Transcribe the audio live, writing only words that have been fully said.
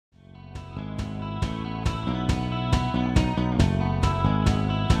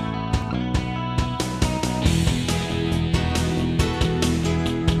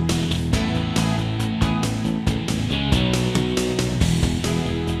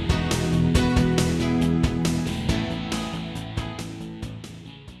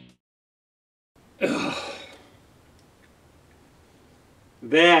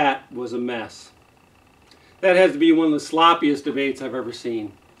That was a mess. That has to be one of the sloppiest debates I've ever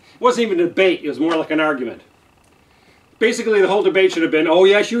seen. It wasn't even a debate, it was more like an argument. Basically, the whole debate should have been, oh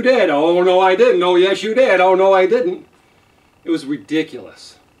yes you did, oh no I didn't, oh yes you did, oh no I didn't. It was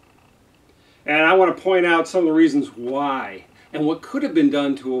ridiculous. And I want to point out some of the reasons why and what could have been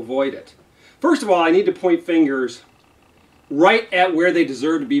done to avoid it. First of all, I need to point fingers right at where they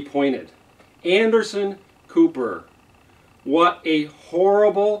deserve to be pointed. Anderson Cooper. What a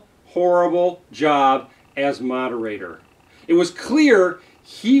horrible, horrible job as moderator. It was clear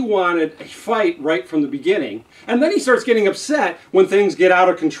he wanted a fight right from the beginning, and then he starts getting upset when things get out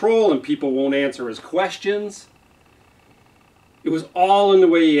of control and people won't answer his questions. It was all in the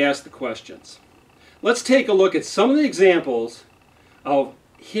way he asked the questions. Let's take a look at some of the examples of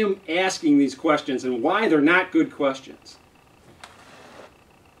him asking these questions and why they're not good questions.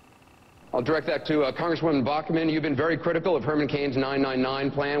 I'll direct that to Congresswoman Bachmann. You've been very critical of Herman Cain's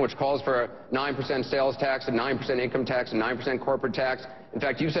 999 plan, which calls for a 9% sales tax, a 9% income tax, a 9% corporate tax. In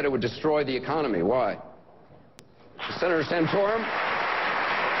fact, you said it would destroy the economy. Why? Senator Santorum,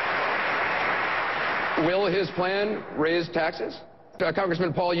 will his plan raise taxes?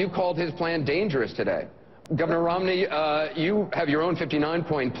 Congressman Paul, you called his plan dangerous today. Governor Romney, you have your own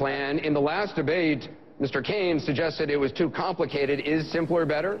 59-point plan. In the last debate, Mr. Cain suggested it was too complicated. Is simpler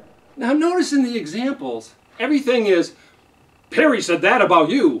better? Now notice in the examples, everything is, Perry said that about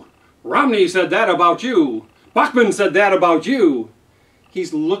you, Romney said that about you, Bachmann said that about you.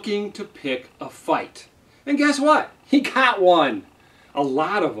 He's looking to pick a fight. And guess what? He got one. A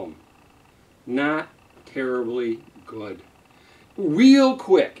lot of them. Not terribly good. Real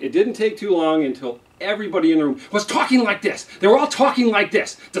quick, it didn't take too long until everybody in the room was talking like this. They were all talking like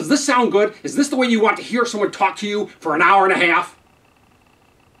this. Does this sound good? Is this the way you want to hear someone talk to you for an hour and a half?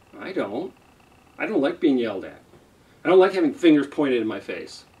 I don't. I don't like being yelled at. I don't like having fingers pointed in my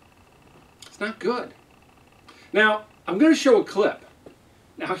face. It's not good. Now, I'm going to show a clip.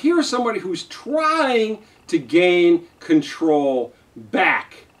 Now, here's somebody who's trying to gain control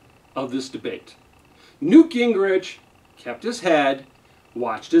back of this debate. Newt Gingrich kept his head,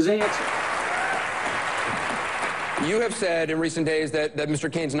 watched his answer. You have said in recent days that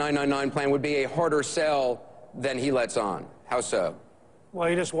Mr. Cain's 999 plan would be a harder sell than he lets on. How so? Well,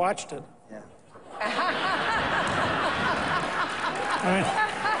 you just watched it. Yeah.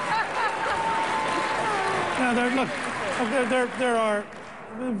 There are,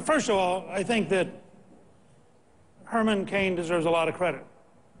 first of all, I think that Herman Cain deserves a lot of credit.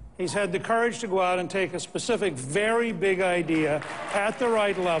 He's had the courage to go out and take a specific, very big idea at the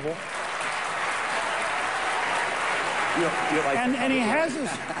right level. And he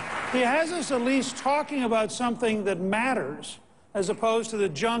has us at least talking about something that matters, as opposed to the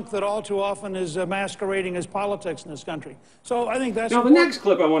junk that all too often is masquerading as politics in this country. So I think that's Now, important. the next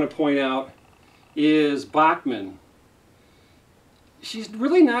clip I want to point out is Bachmann. She's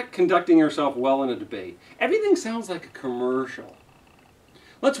really not conducting herself well in a debate. Everything sounds like a commercial.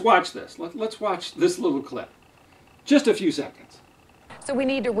 Let's watch this. Let's watch this little clip. Just a few seconds. So we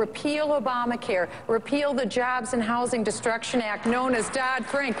need to repeal Obamacare, repeal the Jobs and Housing Destruction Act, known as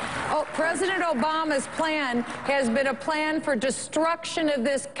Dodd-Frank. Oh, President Obama's plan has been a plan for destruction of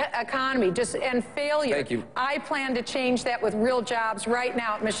this economy and failure. Thank you. I plan to change that with real jobs right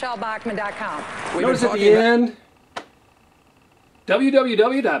now at michellebachmann.com. Notice at the end,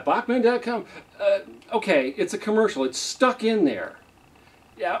 www.bachmann.com. Okay, it's a commercial. It's stuck in there.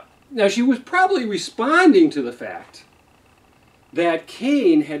 Yeah. Now, she was probably responding to the fact that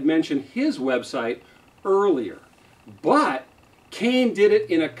Cain had mentioned his website earlier. But Cain did it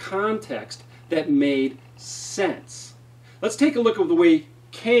in a context that made sense. Let's take a look at the way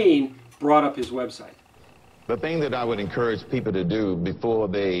Cain brought up his website. The thing that I would encourage people to do before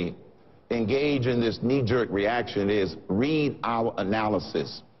they engage in this knee-jerk reaction is read our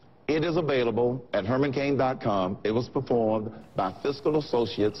analysis. It is available at hermancain.com. It was performed by Fiscal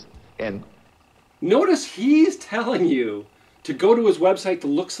Associates. And notice he's telling you to go to his website to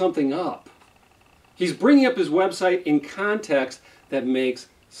look something up. He's bringing up his website in context that makes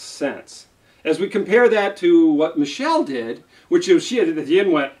sense. As we compare that to what Michelle did, which is she at the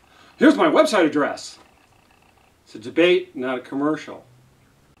end went, here's my website address. It's a debate, not a commercial.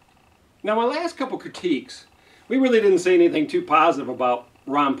 Now, my last couple critiques, we really didn't say anything too positive about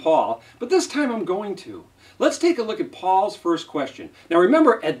Ron Paul, but this time I'm going to. Let's take a look at Paul's first question. Now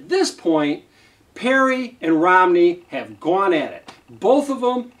remember, at this point, Perry and Romney have gone at it. Both of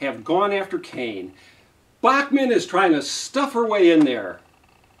them have gone after Cain. Bachmann is trying to stuff her way in there.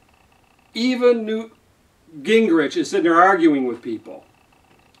 Even Newt Gingrich is sitting there arguing with people.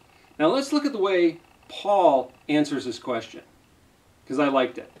 Now let's look at the way Paul answers this question, because I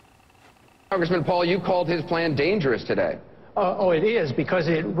liked it. Congressman Paul, you called his plan dangerous today. Oh, it is, because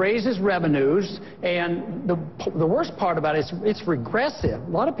it raises revenues, and the worst part about it is it's regressive. A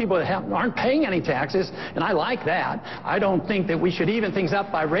lot of people aren't paying any taxes, and I like that. I don't think that we should even things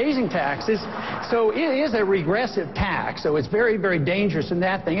up by raising taxes. So it is a regressive tax, so it's very, very dangerous in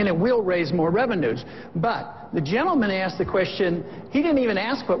that thing, and it will raise more revenues. But the gentleman asked the question, he didn't even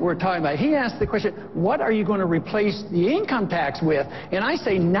ask what we're talking about. He asked the question, what are you going to replace the income tax with? And I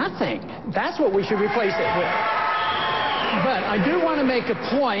say nothing. That's what we should replace it with. But I do want to make a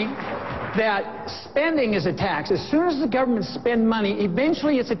point that spending is a tax. As soon as the government spends money,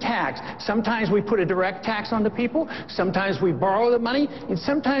 eventually it's a tax. Sometimes we put a direct tax on the people, sometimes we borrow the money, and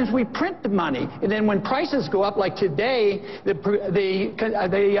sometimes we print the money. And then when prices go up, like today, the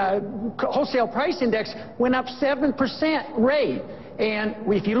wholesale price index went up 7% rate. And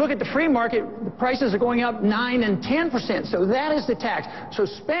if you look at the free market, the prices are going up 9 and 10%. So that is the tax. So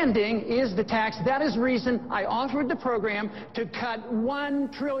spending is the tax. That is the reason I offered the program to cut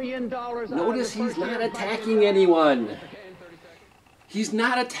 $1 trillion. Notice he's not attacking anyone. He's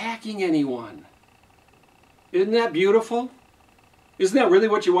not attacking anyone. Isn't that beautiful? Isn't that really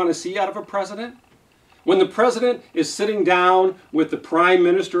what you want to see out of a president? When the president is sitting down with the prime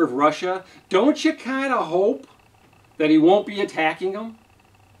minister of Russia, don't you kind of hope that he won't be attacking them?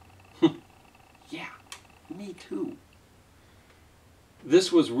 Yeah, me too.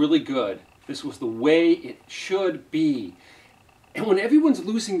 This was really good. This was the way it should be. And when everyone's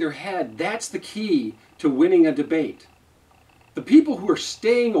losing their head, that's the key to winning a debate. The people who are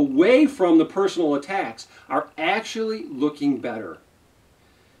staying away from the personal attacks are actually looking better.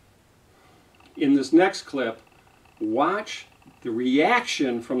 In this next clip, watch the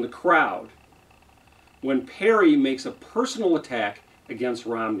reaction from the crowd when Perry makes a personal attack against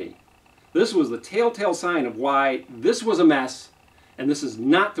Romney. This was the telltale sign of why this was a mess, and this is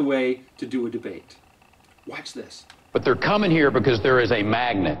not the way to do a debate. Watch this. But they're coming here because there is a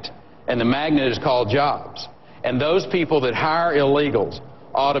magnet, and the magnet is called jobs. And those people that hire illegals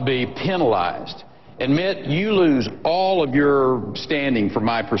ought to be penalized. Admit you lose all of your standing from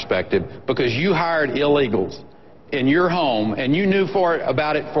my perspective because you hired illegals in your home and you knew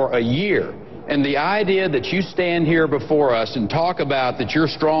about it for a year. And the idea that you stand here before us and talk about that you're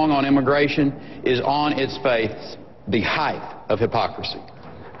strong on immigration is on its face the height of hypocrisy.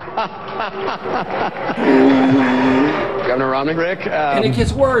 Governor Romney? Rick, and it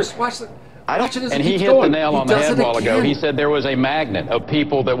gets worse. Watch the... And he hit the nail on the head a while ago. He said there was a magnet of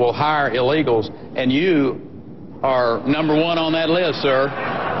people that will hire illegals, and you are number one on that list, sir.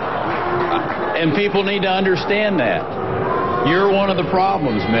 And people need to understand that. You're one of the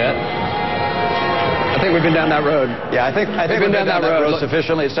problems, Mitt. I think we've been down that road. Yeah, I think we've been down that road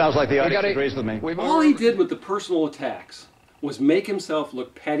sufficiently. It sounds like the audience agrees with me. All he did with the personal attacks was make himself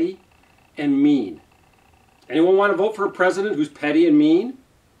look petty and mean. Anyone want to vote for a president who's petty and mean?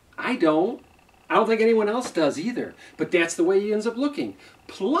 I don't. I don't think anyone else does either. But that's the way he ends up looking.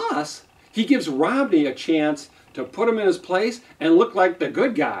 Plus, he gives Romney a chance to put him in his place and look like the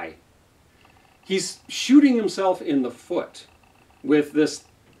good guy. He's shooting himself in the foot with this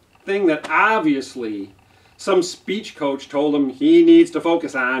thing that obviously some speech coach told him he needs to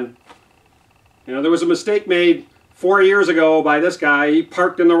focus on. You know, there was a mistake made 4 years ago by this guy. He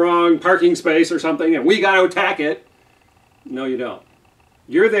parked in the wrong parking space or something, and we got to attack it. No, you don't.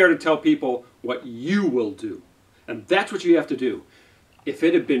 You're there to tell people what you will do. And that's what you have to do. If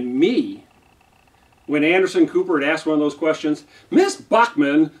it had been me, when Anderson Cooper had asked one of those questions, Miss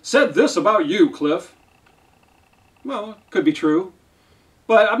Bachmann said this about you, Cliff. Well, it could be true.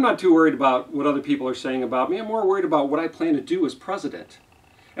 But I'm not too worried about what other people are saying about me. I'm more worried about what I plan to do as president.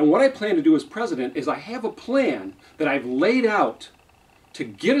 And what I plan to do as president is I have a plan that I've laid out to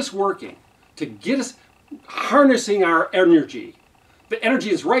get us working, to get us harnessing our energy. The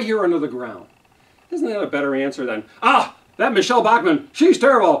energy is right here under the ground. Isn't that a better answer than, that Michelle Bachmann, she's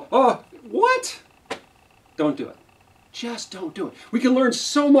terrible. Oh, what? Don't do it. Just don't do it. We can learn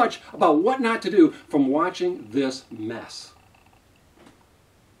so much about what not to do from watching this mess.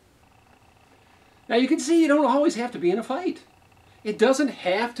 Now you can see you don't always have to be in a fight. It doesn't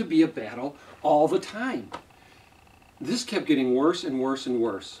have to be a battle all the time. This kept getting worse and worse and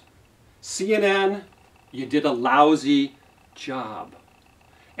worse. CNN, you did a lousy job.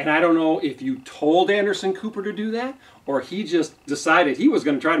 And I don't know if you told Anderson Cooper to do that, or he just decided he was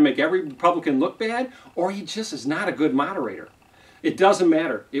going to try to make every Republican look bad, or he just is not a good moderator. It doesn't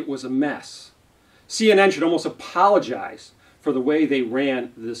matter. It was a mess. CNN should almost apologize for the way they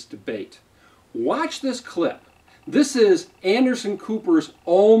ran this debate. Watch this clip. This is Anderson Cooper's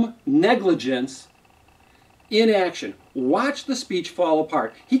own negligence in action. Watch the speech fall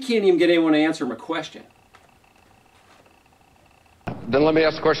apart. He can't even get anyone to answer him a question. Then let me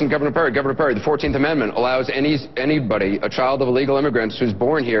ask the question, Governor Perry. Governor Perry, the 14th Amendment allows anybody, a child of illegal immigrants who's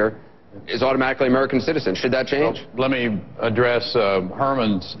born here, is automatically American citizen. Should that change? Well, let me address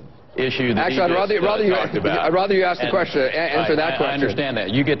Herman's issue that Actually, I'd rather you ask the question, answer that question. I understand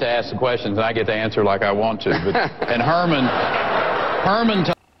that. You get to ask the questions, and I get to answer like I want to. But, and Herman...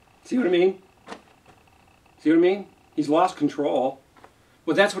 See what I mean? See what I mean? He's lost control.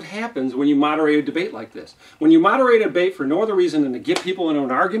 Well, that's what happens when you moderate a debate like this. When you moderate a debate for no other reason than to get people into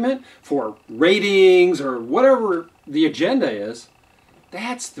an argument for ratings or whatever the agenda is,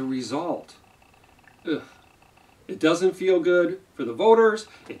 that's the result. Ugh. It doesn't feel good for the voters.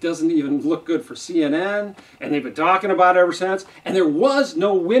 It doesn't even look good for CNN. And they've been talking about it ever since. And there was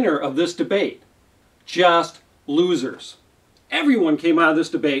no winner of this debate. Just losers. Everyone came out of this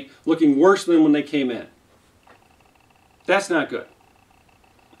debate looking worse than when they came in. That's not good.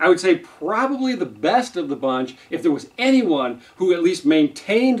 I would say probably the best of the bunch, if there was anyone who at least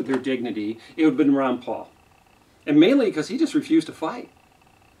maintained their dignity, it would have been Ron Paul. And mainly because he just refused to fight.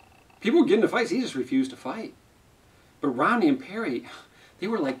 People were getting into fights, he just refused to fight. But Romney and Perry, they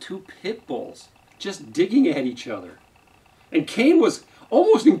were like two pit bulls, just digging at each other. And Kane was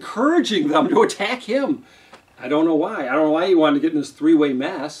almost encouraging them to attack him. I don't know why. I don't know why he wanted to get in this three-way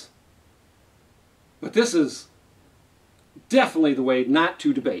mess. But this is definitely the way not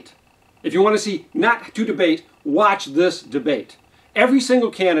to debate. If you want to see not to debate, watch this debate. Every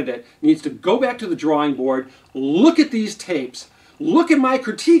single candidate needs to go back to the drawing board, look at these tapes, look at my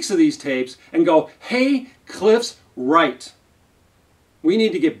critiques of these tapes, and go, hey, Cliff's right. We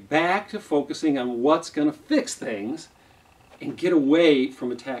need to get back to focusing on what's going to fix things and get away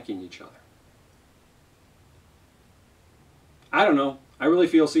from attacking each other. I don't know. I really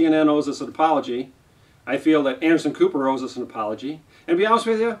feel CNN owes us an apology. I feel that Anderson Cooper owes us an apology. And to be honest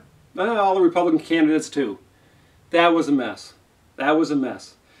with you, all the Republican candidates too. That was a mess. That was a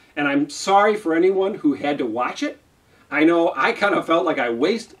mess. And I'm sorry for anyone who had to watch it. I know I kind of felt like I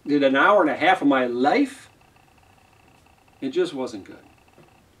wasted an hour and a half of my life. It just wasn't good.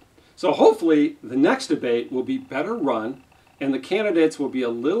 So hopefully the next debate will be better run and the candidates will be a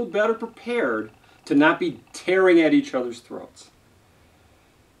little better prepared to not be tearing at each other's throats.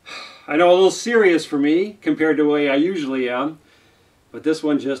 I know a little serious for me compared to the way I usually am, but this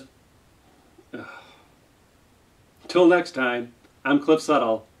one just... Till next time, I'm Cliff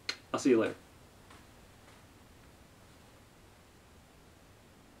Suttle. I'll see you later.